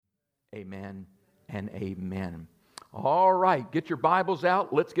Amen and amen. All right, get your Bibles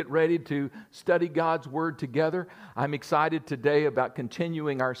out. Let's get ready to study God's Word together. I'm excited today about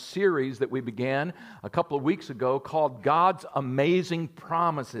continuing our series that we began a couple of weeks ago called God's Amazing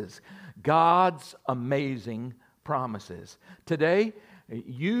Promises. God's Amazing Promises. Today,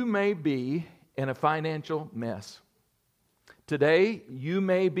 you may be in a financial mess. Today, you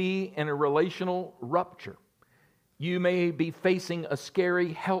may be in a relational rupture. You may be facing a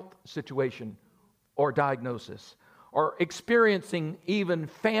scary health situation or diagnosis, or experiencing even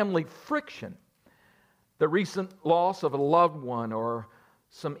family friction, the recent loss of a loved one, or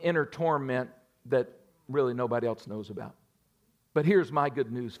some inner torment that really nobody else knows about. But here's my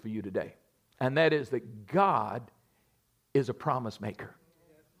good news for you today, and that is that God is a promise maker.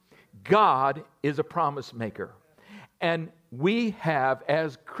 God is a promise maker. And we have,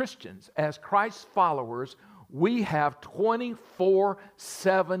 as Christians, as Christ's followers, we have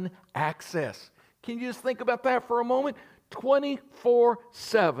 24/7 access. Can you just think about that for a moment?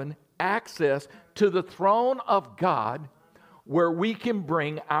 24/7 access to the throne of God, where we can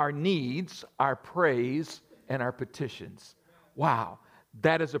bring our needs, our praise, and our petitions. Wow,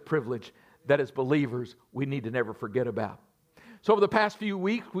 that is a privilege that as believers we need to never forget about. So over the past few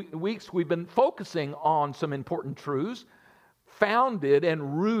weeks we've been focusing on some important truths, founded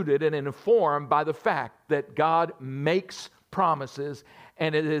and rooted and informed by the fact that God makes promises,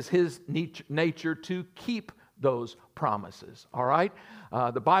 and it is His nature to keep those promises. All right?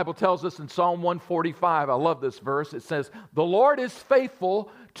 The Bible tells us in Psalm 145, I love this verse, it says, "The Lord is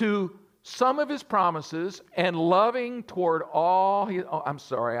faithful to some of His promises and loving toward all His..." Oh, I'm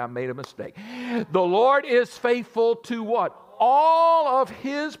sorry, I made a mistake. The Lord is faithful to what? All of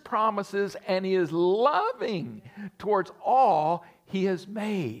His promises, and He is loving towards all He has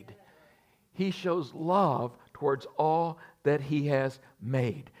made. He shows love towards all that He has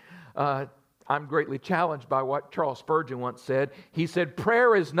made. I'm greatly challenged by what Charles Spurgeon once said. He said,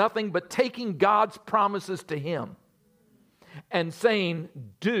 "Prayer is nothing but taking God's promises to Him and saying,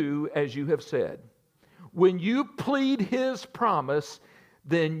 'Do as you have said.' When you plead His promise,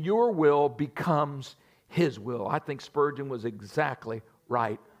 then your will becomes His will." I think Spurgeon was exactly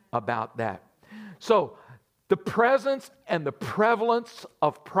right about that. So, the presence and the prevalence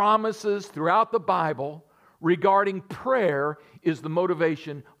of promises throughout the Bible regarding prayer is the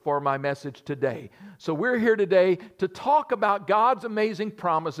motivation for my message today. So we're here today to talk about God's amazing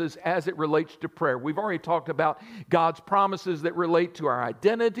promises as it relates to prayer. We've already talked about God's promises that relate to our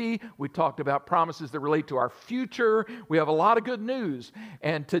identity. We talked about promises that relate to our future. We have a lot of good news.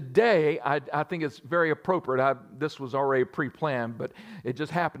 And today, I think it's very appropriate. This was already pre-planned, but it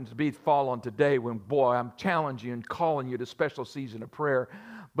just happens to fall on today when, boy, I'm challenging you and calling you to a special season of prayer.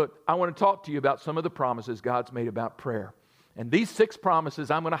 But I want to talk to you about some of the promises God's made about prayer. And these 6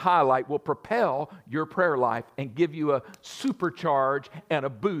 promises I'm going to highlight will propel your prayer life and give you a supercharge and a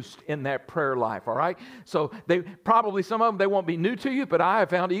boost in that prayer life, all right? So some of them, they won't be new to you, but I have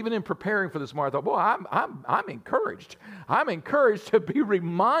found even in preparing for this morning, I thought, boy, I'm encouraged. I'm encouraged to be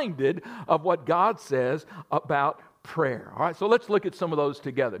reminded of what God says about prayer. All right, so let's look at some of those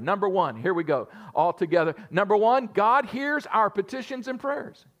together. Number 1, here we go, all together. Number 1, God hears our petitions and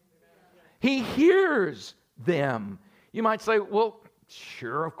prayers. He hears them. You might say, well,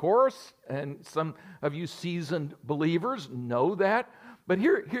 sure, of course, and some of you seasoned believers know that. But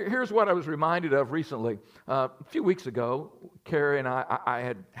here's what I was reminded of recently. A few weeks ago, Carrie and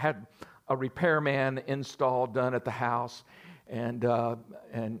I had a repairman install done at the house, and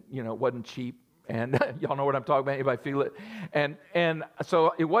you know, it wasn't cheap. And y'all know what I'm talking about. Anybody feel it? And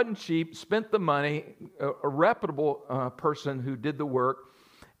so it wasn't cheap. Spent the money. A reputable person who did the work.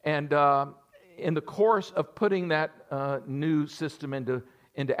 And in the course of putting that new system into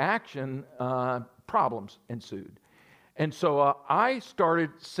action, problems ensued. And so I started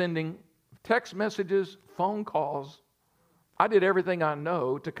sending text messages, phone calls. I did everything I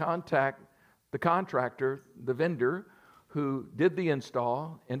know to contact the contractor, the vendor who did the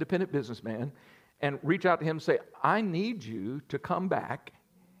install, independent businessman, and reach out to him and say, I need you to come back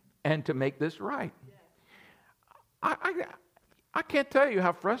and to make this right. I can't tell you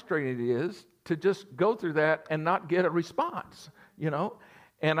how frustrating it is to just go through that and not get a response, you know.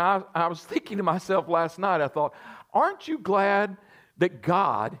 And I was thinking to myself last night, I thought, aren't you glad that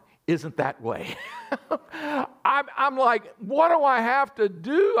God isn't that way? I I'm like, what do I have to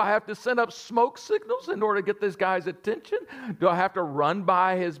do? I have to send up smoke signals in order to get this guy's attention? Do I have to run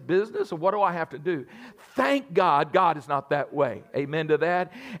by his business? Or what do I have to do? Thank God, God is not that way. Amen to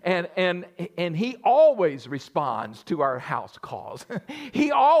that. And he always responds to our house calls.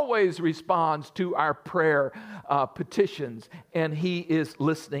 He always responds to our prayer petitions. And he is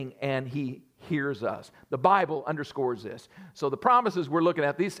listening and he hears us. The Bible underscores this. So the promises we're looking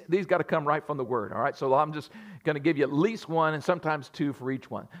at, these got to come right from the Word, all right? So I'm just going to give you at least one and sometimes two for each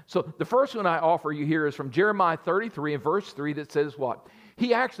one. So the first one I offer you here is from Jeremiah 33 and verse 3 that says what?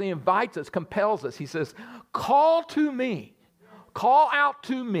 He actually invites us, compels us. He says, call to me. Call out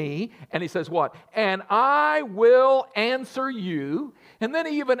to me. And he says what? And I will answer you. And then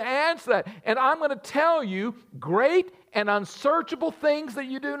he even adds that. And I'm going to tell you great and unsearchable things that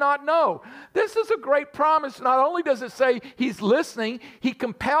you do not know. This is a great promise. Not only does it say he's listening, he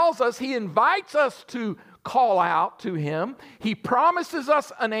compels us, he invites us to call out to him. He promises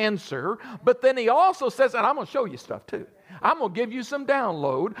us an answer, but then he also says, and I'm going to show you stuff too. I'm going to give you some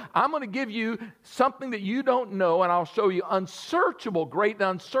download. I'm going to give you something that you don't know, and I'll show you unsearchable, great and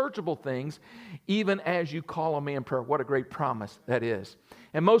unsearchable things, even as you call on me in prayer. What a great promise that is.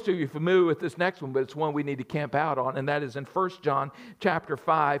 And most of you are familiar with this next one, but it's one we need to camp out on, and that is in 1 John chapter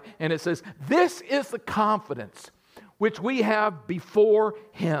 5, and it says, this is the confidence which we have before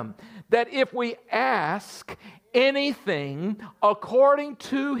him, that if we ask anything according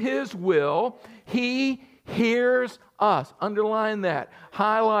to his will, he hears us. Underline that.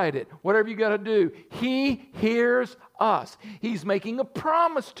 Highlight it. Whatever you got to do. He hears us. He's making a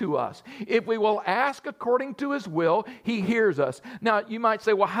promise to us. If we will ask according to his will, he hears us. Now, you might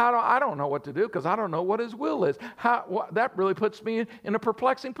say, well, I don't know what to do because I don't know what his will is. That really puts me in a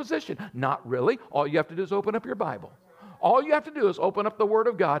perplexing position. Not really. All you have to do is open up your Bible. All you have to do is open up the Word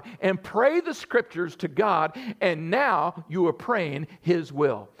of God and pray the Scriptures to God, and now you are praying his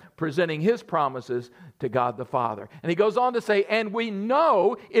will, presenting his promises to God the Father. And he goes on to say, and we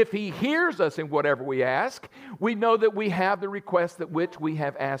know if he hears us in whatever we ask, we know that we have the request that which we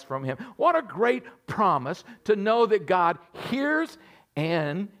have asked from him. What a great promise to know that God hears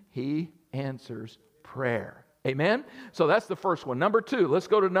and he answers prayer. Amen? So that's the first one. Number two, let's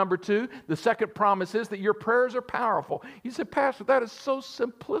go to number two. The second promise is that your prayers are powerful. You said, Pastor, that is so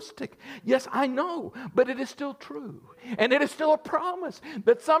simplistic. Yes, I know, but it is still true. And it is still a promise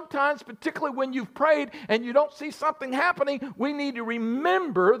that sometimes, particularly when you've prayed and you don't see something happening, we need to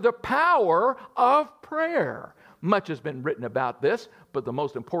remember the power of prayer. Much has been written about this, but the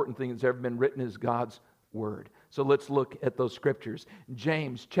most important thing that's ever been written is God's Word. So let's look at those scriptures.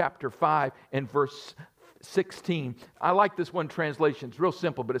 James chapter 5 and verse 16. I like this one translation. It's real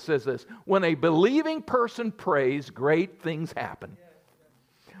simple, but it says this. When a believing person prays, great things happen.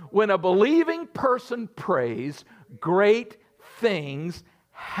 When a believing person prays, great things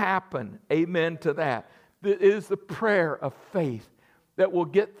happen. Amen to that. It is the prayer of faith that will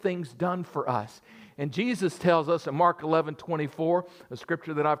get things done for us. And Jesus tells us in Mark 11:24, a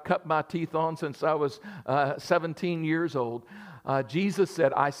scripture that I've cut my teeth on since I was 17 years old. Jesus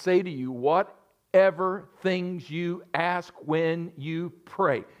said, I say to you, whatever things you ask when you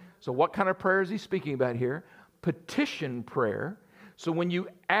pray. So what kind of prayer is he speaking about here? Petition prayer. So when you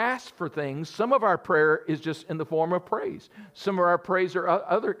ask for things, some of our prayer is just in the form of praise. Some of our praise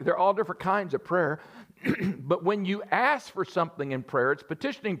are they're all different kinds of prayer. But when you ask for something in prayer, it's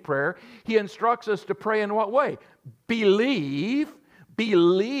petitioning prayer. He instructs us to pray in what way? Believe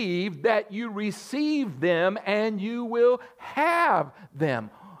that you receive them and you will have them.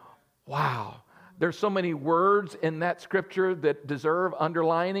 Wow. There's so many words in that scripture that deserve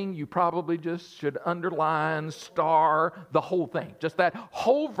underlining. You probably just should underline, star, the whole thing. Just that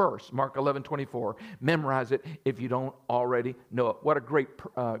whole verse, Mark 11:24. Memorize it if you don't already know it. What a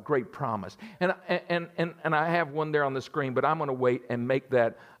great promise. And I have one there on the screen, but I'm going to wait and make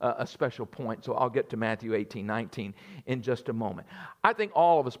that a special point. So I'll get to Matthew 18:19 in just a moment. I think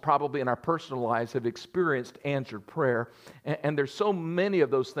all of us probably in our personal lives have experienced answered prayer. And there's so many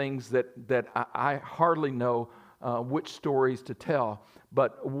of those things that I hardly know which stories to tell.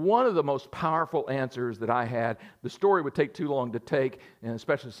 But one of the most powerful answers that I had, the story would take too long to take, and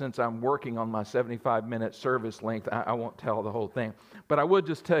especially since I'm working on my 75-minute service length, I won't tell the whole thing. But I would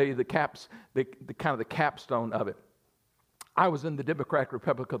just tell you the kind of the capstone of it. I was in the Democratic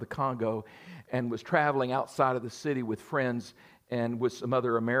Republic of the Congo and was traveling outside of the city with friends and with some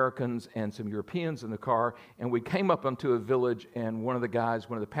other Americans and some Europeans in the car, and we came up onto a village, and one of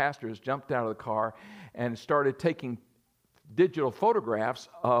the pastors, jumped out of the car and started taking digital photographs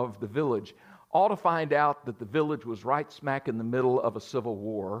of the village, all to find out that the village was right smack in the middle of a civil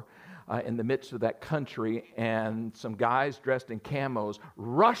war. in the midst of that country, and some guys dressed in camos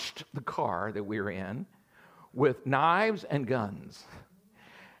rushed the car that we were in with knives and guns.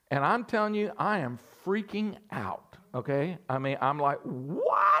 And I'm telling you, I am freaking out, okay? I mean, I'm like,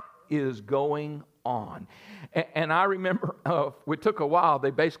 what is going on? And I remember it took a while.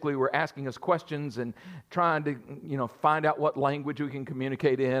 They basically were asking us questions and trying to, find out what language we can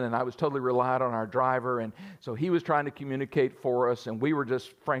communicate in. And I was totally reliant on our driver. And so he was trying to communicate for us. And we were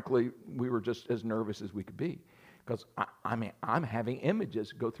just as nervous as we could be. Because, I'm having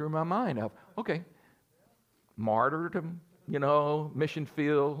images go through my mind of, okay, martyrdom, mission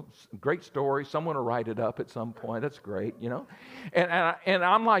field, great story. Someone will write it up at some point. That's great, And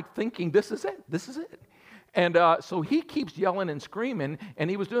I'm like thinking, this is it. And so he keeps yelling and screaming, and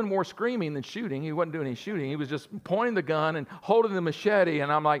he was doing more screaming than shooting. He wasn't doing any shooting. He was just pointing the gun and holding the machete.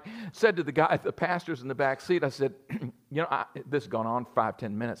 And I'm like, said to the pastors in the back seat, I said, this has gone on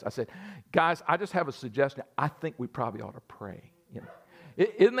 5-10 minutes. I said, guys, I just have a suggestion. I think we probably ought to pray,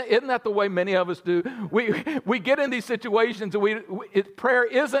 Isn't that the way many of us do? We get in these situations and prayer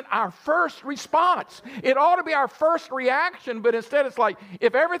isn't our first response. It ought to be our first reaction, but instead it's like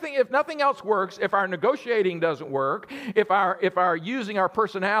if nothing else works, if our negotiating doesn't work, if our using our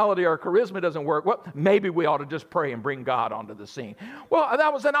personality or charisma doesn't work, well, maybe we ought to just pray and bring God onto the scene. Well,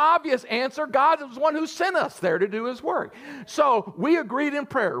 that was an obvious answer. God was the one who sent us there to do His work. So we agreed in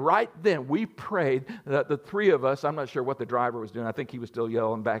prayer right then. We prayed. The three of us. I'm not sure what the driver was doing. I think he was still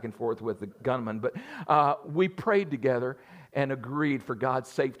yelling back and forth with the gunman, but we prayed together and agreed for God's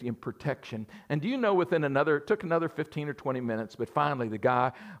safety and protection. And do you know, it took another 15 or 20 minutes, but finally the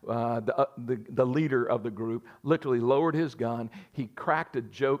guy, the leader of the group, literally lowered his gun. He cracked a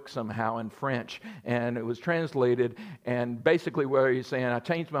joke somehow in French, and it was translated, and basically where he's saying, I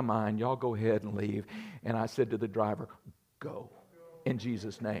changed my mind, y'all go ahead and leave. And I said to the driver, go. In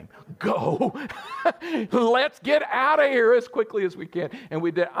Jesus' name, go. Let's get out of here as quickly as we can. And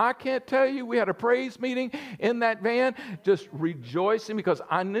we did. I can't tell you, we had a praise meeting in that van, just rejoicing because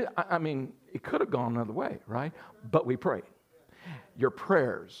I knew, it could have gone another way, right? But we prayed. Your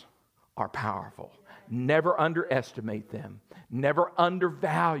prayers are powerful. Never underestimate them. Never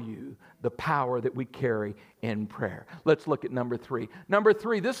undervalue the power that we carry in prayer. Let's look at number 3. Number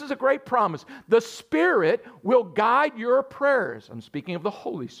 3, this is a great promise. The Spirit will guide your prayers. I'm speaking of the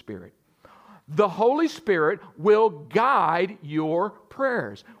Holy Spirit. The Holy Spirit will guide your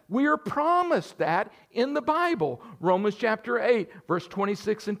prayers. We are promised that in the Bible. Romans chapter 8, verse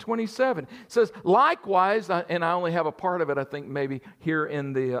 26 and 27 says, likewise, and I only have a part of it, I think maybe here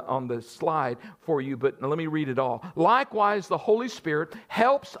on the slide for you, but let me read it all. Likewise, the Holy Spirit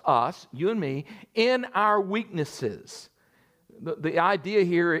helps us, you and me, in our weaknesses. The idea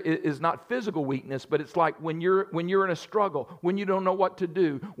here is not physical weakness, but it's like when you're in a struggle, when you don't know what to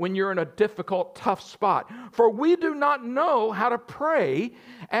do, when you're in a difficult, tough spot. For we do not know how to pray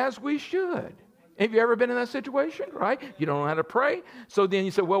as we should. Have you ever been in that situation, right? You don't know how to pray. So then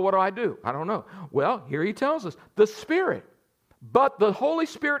you say, well, what do? I don't know. Well, here he tells us, the Spirit. But the Holy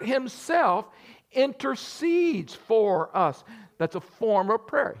Spirit Himself intercedes for us. That's a form of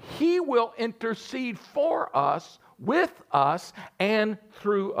prayer. He will intercede for us, with us, and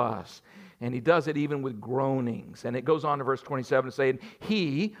through us. And He does it even with groanings. And it goes on to verse 27 saying,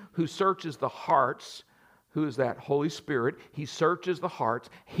 He who searches the hearts, who is that? Holy Spirit. He searches the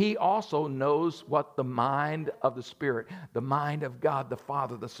hearts. He also knows what the mind of the Spirit, the mind of God, the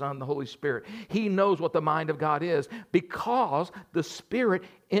Father, the Son, the Holy Spirit. He knows what the mind of God is because the Spirit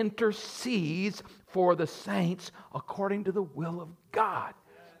intercedes for the saints according to the will of God.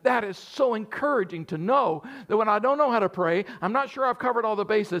 That is so encouraging to know that when I don't know how to pray, I'm not sure I've covered all the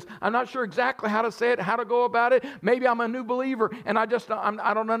bases. I'm not sure exactly how to say it, how to go about it. Maybe I'm a new believer and I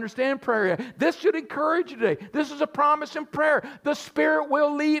don't understand prayer yet. This should encourage you today. This is a promise in prayer. The Spirit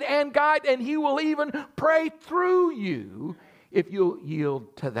will lead and guide, and He will even pray through you if you'll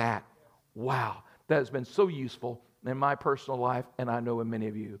yield to that. Wow, that has been so useful in my personal life, and I know in many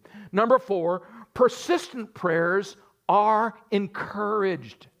of you. Number 4, persistent prayers are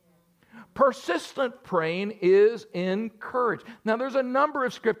encouraged. Persistent praying is encouraged. Now, there's a number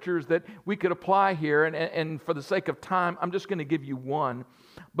of scriptures that we could apply here, and for the sake of time, I'm just going to give you one.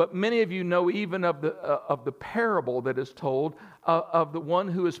 But many of you know even of the parable that is told of the one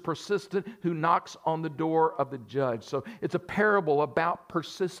who is persistent, who knocks on the door of the judge. So it's a parable about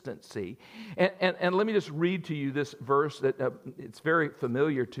persistency. And let me just read to you this verse that it's very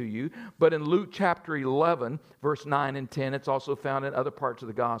familiar to you. But in Luke chapter 11, verse 9 and 10, it's also found in other parts of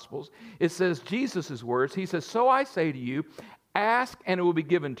the Gospels. It says Jesus' words. He says, "So I say to you, Ask and it will be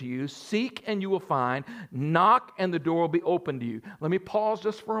given to you. Seek and you will find. Knock and the door will be opened to you. Let me pause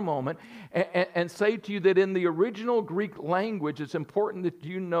just for a moment and say to you that in the original Greek language, it's important that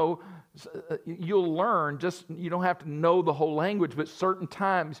you know, you'll learn, just you don't have to know the whole language, but certain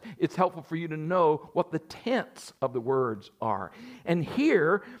times it's helpful for you to know what the tense of the words are. And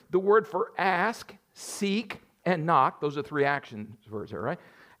here, the word for ask, seek, and knock, those are three action words there, right?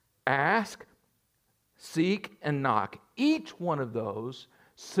 Ask, seek, and knock. Each one of those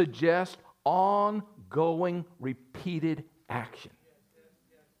suggests ongoing, repeated action.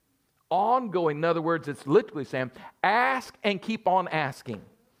 Ongoing, in other words, it's literally saying, ask and keep on asking.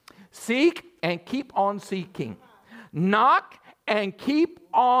 Seek and keep on seeking. Knock and keep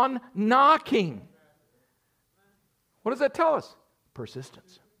on knocking. What does that tell us?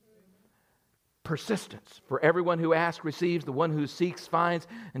 Persistence. Persistence. For everyone who asks receives, the one who seeks finds,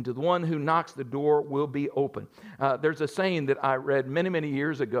 and to the one who knocks the door will be open. There's a saying that I read many, many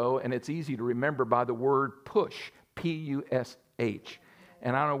years ago, and it's easy to remember by the word push, P-U-S-H.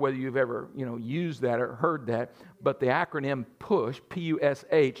 And I don't know whether you've ever, used that or heard that, but the acronym PUSH,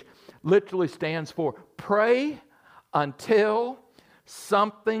 P-U-S-H, literally stands for pray until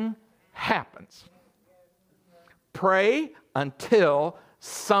something happens. Pray until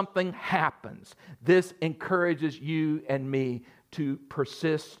something happens. This encourages you and me to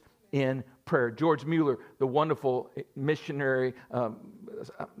persist in prayer. George Mueller, the wonderful missionary,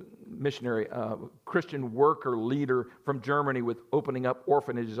 Christian worker leader from Germany with opening up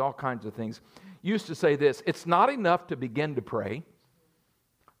orphanages, all kinds of things, used to say this: it's not enough to begin to pray,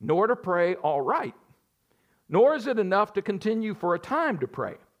 nor to pray all right, nor is it enough to continue for a time to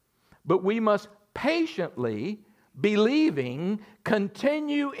pray, but we must patiently, believing,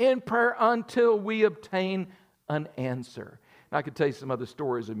 continue in prayer until we obtain an answer. Now, I could tell you some other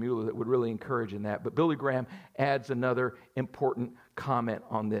stories of Mueller that would really encourage in that, but Billy Graham adds another important comment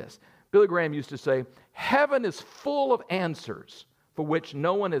on this. Billy Graham used to say, heaven is full of answers for which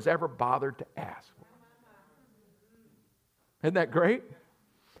no one has ever bothered to ask. Isn't that great?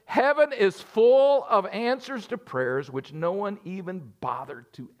 Heaven is full of answers to prayers which no one even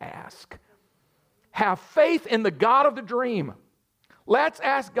bothered to ask. Have faith in the God of the dream. Let's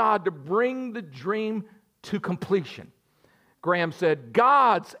ask God to bring the dream to completion. Graham said,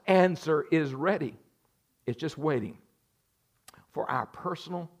 God's answer is ready. It's just waiting for our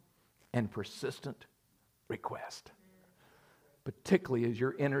personal and persistent request. Particularly as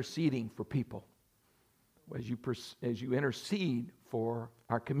you're interceding for people. As you intercede for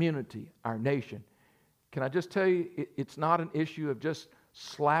our community, our nation. Can I just tell you, it's not an issue of just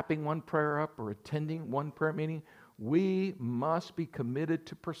slapping one prayer up or attending one prayer meeting. We must be committed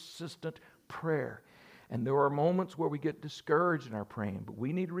to persistent prayer. And there are moments where we get discouraged in our praying, but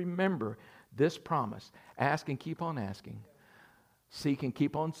we need to remember this promise. Ask and keep on asking. Seek and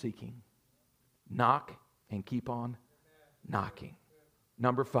keep on seeking. Knock and keep on knocking.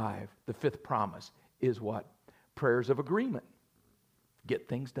 Number 5, the 5th promise is what? Prayers of agreement. Get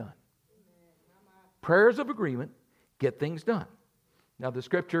things done. Prayers of agreement, get things done. Now, the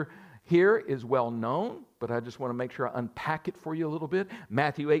scripture here is well known, but I just want to make sure I unpack it for you a little bit.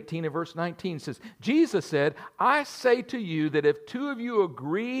 Matthew 18 and verse 19 says, Jesus said, I say to you that if 2 of you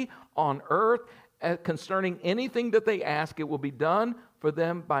agree on earth concerning anything that they ask, it will be done for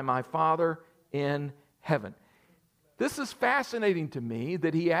them by my Father in heaven. This is fascinating to me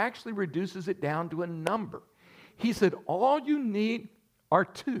that he actually reduces it down to a number. He said, all you need are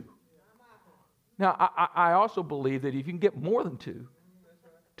 2. Now, I also believe that if you can get more than 2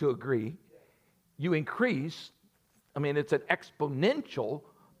 to agree, you increase. I mean, it's an exponential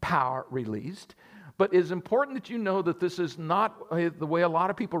power released. But it's important that you know that this is not the way a lot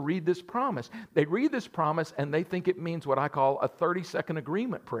of people read this promise. They read this promise and they think it means what I call a 30-second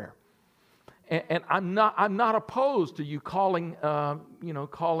agreement prayer. And I'm not opposed to you calling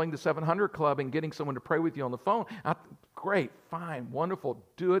the 700 Club and getting someone to pray with you on the phone. Great, fine, wonderful,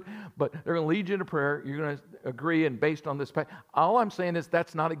 do it. But they're going to lead you into prayer. You're going to agree, and based on this, all I'm saying is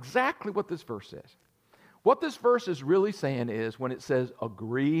that's not exactly what this verse says. What this verse is really saying is when it says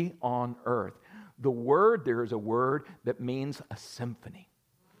agree on earth, there is a word that means a symphony,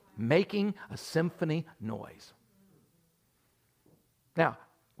 making a symphony noise. Now,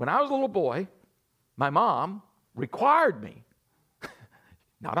 when I was a little boy, my mom required me,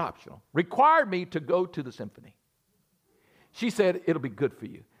 not optional, required me to go to the symphony. She said, it'll be good for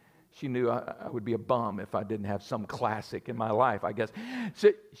you. She knew I would be a bum if I didn't have some classic in my life, I guess.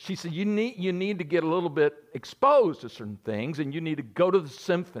 So she said, you need to get a little bit exposed to certain things, and you need to go to the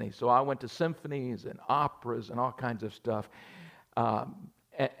symphony. So I went to symphonies and operas and all kinds of stuff.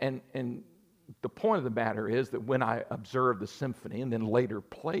 And the point of the matter is that when I observed the symphony and then later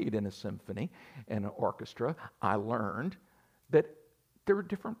played in a symphony and an orchestra, I learned that there were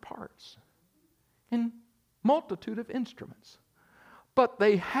different parts and multitude of instruments. But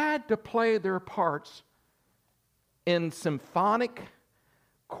they had to play their parts in symphonic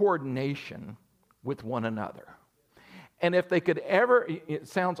coordination with one another. And if they could ever, it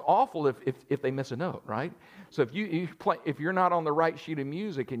sounds awful if they miss a note, right? So if you're not on the right sheet of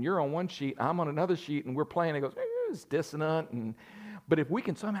music and you're on one sheet, I'm on another sheet, and we're playing, it goes, it's dissonant. But if we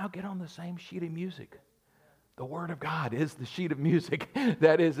can somehow get on the same sheet of music, the Word of God is the sheet of music.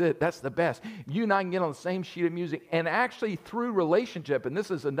 That is it. That's the best. You and I can get on the same sheet of music, and actually through relationship, and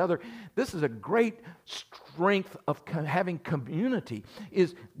this is a great strength of having community,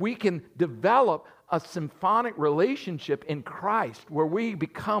 is we can develop a symphonic relationship in Christ where we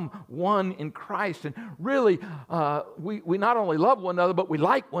become one in Christ. And really, we not only love one another, but we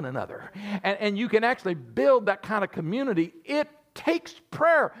like one another. And you can actually build that kind of community. It takes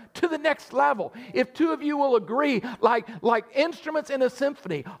prayer to the next level. If two of you will agree, like instruments in a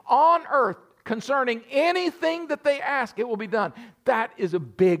symphony on earth concerning anything that they ask, it will be done. That is a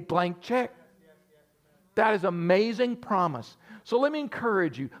big blank check. That is amazing promise. So let me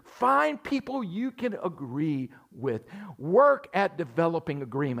encourage you, find people you can agree with. Work at developing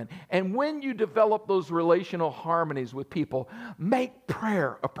agreement. And when you develop those relational harmonies with people, make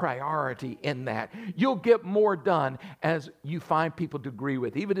prayer a priority in that. You'll get more done as you find people to agree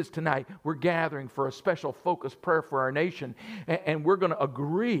with. Even as tonight, we're gathering for a special focused prayer for our nation, and we're going to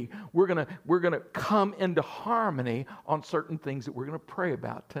agree. We're going to come into harmony on certain things that we're going to pray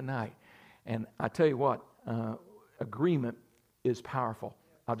about tonight. And I tell you what, agreement is powerful.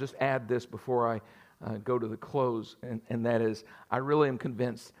 I'll just add this before I go to the close, and that is, I really am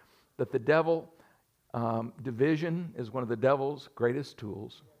convinced that the devil, division is one of the devil's greatest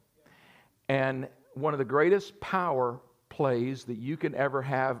tools. And one of the greatest power plays that you can ever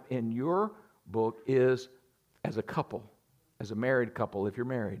have in your book is as a couple, as a married couple, if you're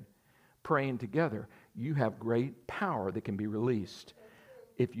married, praying together. You have great power that can be released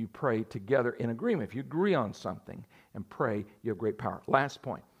if you pray together in agreement. If you agree on something and pray, you have great power. Last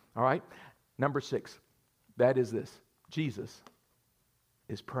point, all right? Number 6, that is this. Jesus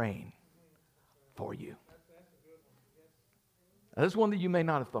is praying for you. Now, this is one that you may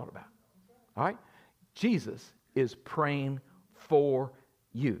not have thought about, all right? Jesus is praying for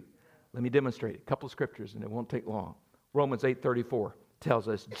you. Let me demonstrate it. A couple of scriptures, and it won't take long. Romans 8:34 tells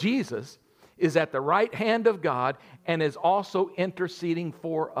us Jesus is at the right hand of God and is also interceding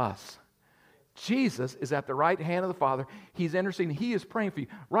for us. Jesus is at the right hand of the Father. He's interceding. He is praying for you.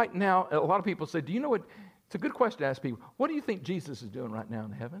 Right now, a lot of people say, do you know what? It's a good question to ask people. What do you think Jesus is doing right now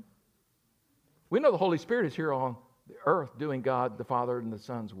in heaven? We know the Holy Spirit is here on the earth doing God, the Father, and the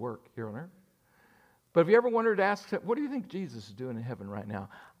Son's work here on earth. But have you ever wondered to ask, what do you think Jesus is doing in heaven right now?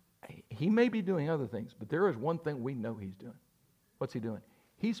 He may be doing other things, but there is one thing we know He's doing. What's He doing?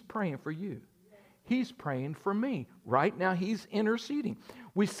 He's praying for you. He's praying for me. Right now, He's interceding.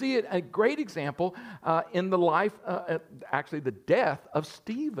 We see it, a great example in the life, actually the death of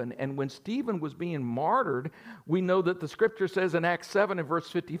Stephen. And when Stephen was being martyred, we know that the scripture says in Acts 7 and verse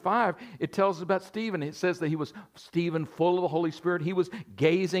 55, it tells us about Stephen. It says that he was, Stephen, full of the Holy Spirit. He was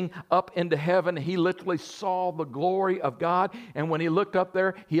gazing up into heaven. He literally saw the glory of God. And when he looked up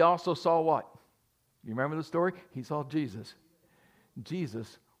there, he also saw what? You remember the story? He saw Jesus.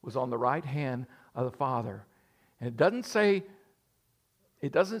 Jesus was on the right hand of the Father. And it doesn't say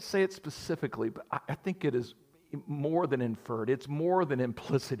it specifically, but I think it is more than inferred. It's more than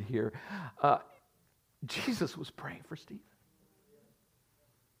implicit here. Jesus was praying for Stephen.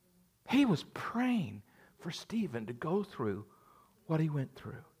 He was praying for Stephen to go through what he went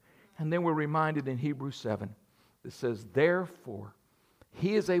through. And then we're reminded in Hebrews 7, it says, therefore,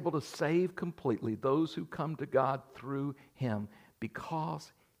 He is able to save completely those who come to God through Him,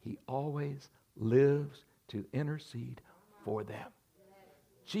 because He always lives to intercede for them.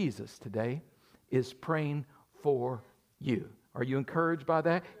 Jesus today is praying for you. Are you encouraged by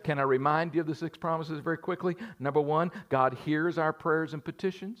that? Can I remind you of the 6 promises very quickly? Number 1, God hears our prayers and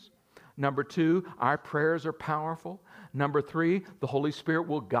petitions. Number 2, our prayers are powerful. Number 3, the Holy Spirit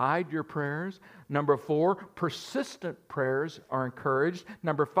will guide your prayers. Number 4, persistent prayers are encouraged.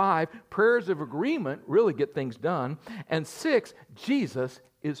 Number 5, prayers of agreement really get things done. And 6, Jesus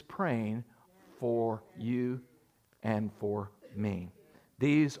is praying for you and for me.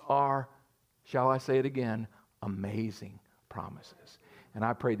 These are, shall I say it again, amazing promises. And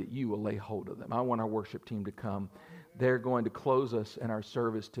I pray that you will lay hold of them. I want our worship team to come. They're going to close us in our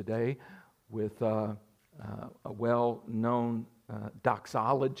service today with a well-known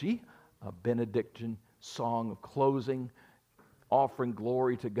doxology a benediction song of closing, offering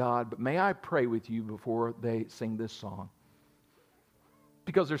glory to God. But may I pray with you before they sing this song?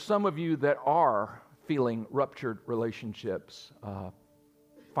 Because there's some of you that are feeling ruptured relationships,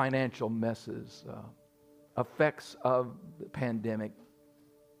 financial messes, effects of the pandemic,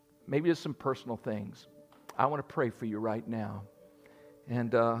 maybe just some personal things. I want to pray for you right now.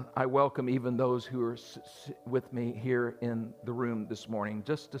 And I welcome even those who are with me here in the room this morning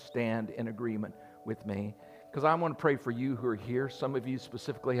just to stand in agreement with me, because I want to pray for you who are here. Some of you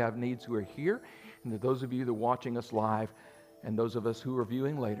specifically have needs who are here, and to those of you that are watching us live and those of us who are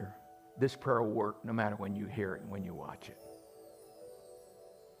viewing later, this prayer will work no matter when you hear it and when you watch it.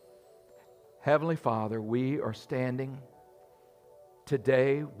 Heavenly Father, we are standing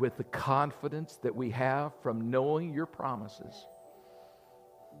today with the confidence that we have from knowing your promises.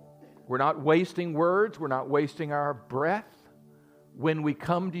 We're not wasting words. We're not wasting our breath when we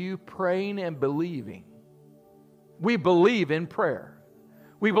come to you praying and believing. We believe in prayer.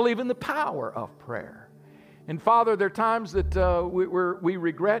 We believe in the power of prayer. And Father, there are times that we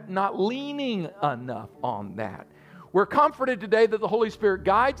regret not leaning enough on that. We're comforted today that the Holy Spirit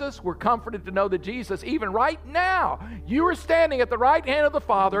guides us. We're comforted to know that Jesus, even right now, you are standing at the right hand of the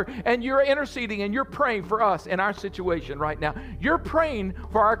Father and you're interceding and you're praying for us in our situation right now. You're praying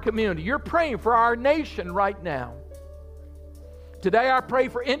for our community. You're praying for our nation right now. Today I pray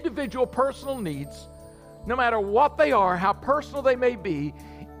for individual personal needs, no matter what they are, how personal they may be,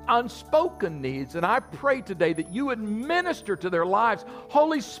 unspoken needs, and I pray today that you would minister to their lives.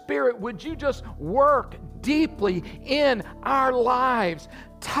 Holy Spirit, would you just work deeply in our lives?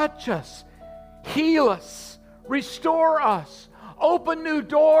 Touch us, heal us, restore us, open new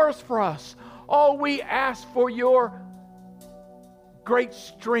doors for us. Oh, we ask for your great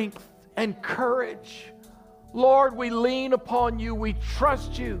strength and courage. Lord, we lean upon you, we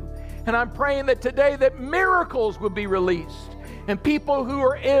trust you, and I'm praying that today that miracles would be released. And people who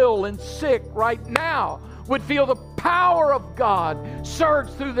are ill and sick right now would feel the power of God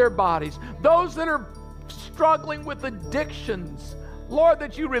surge through their bodies. Those that are struggling with addictions, Lord,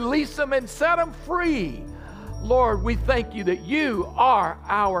 that you release them and set them free. Lord, we thank you that you are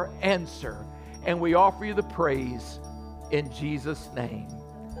our answer. And we offer you the praise in Jesus' name.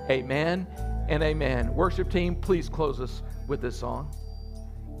 Amen and amen. Worship team, please close us with this song.